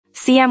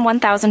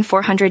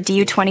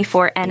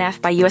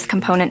CM1400DU-24NF by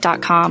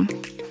USComponent.com.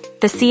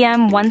 The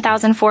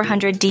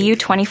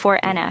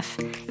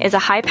CM1400DU-24NF is a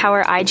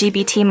high-power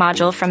IGBT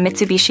module from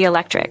Mitsubishi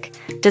Electric,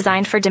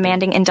 designed for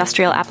demanding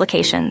industrial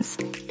applications.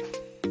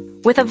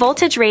 With a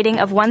voltage rating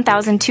of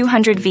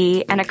 1200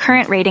 V and a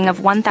current rating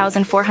of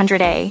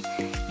 1400 A,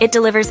 it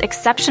delivers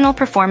exceptional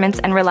performance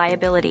and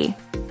reliability.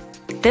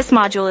 This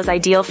module is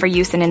ideal for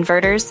use in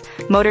inverters,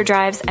 motor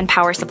drives, and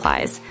power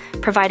supplies,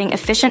 providing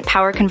efficient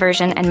power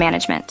conversion and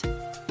management.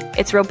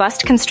 Its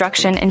robust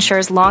construction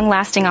ensures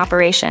long-lasting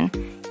operation,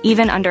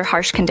 even under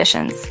harsh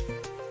conditions.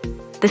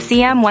 The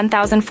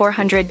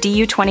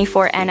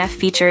CM1400DU-24NF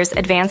features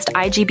advanced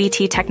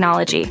IGBT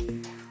technology,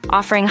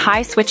 offering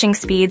high switching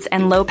speeds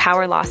and low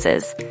power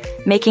losses,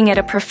 making it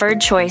a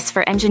preferred choice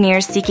for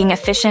engineers seeking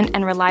efficient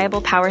and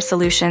reliable power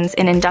solutions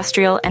in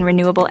industrial and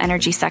renewable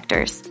energy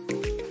sectors.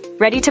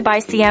 Ready to buy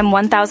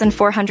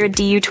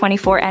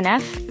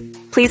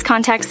CM1400DU-24NF? Please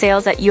contact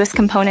sales at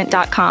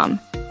USComponent.com.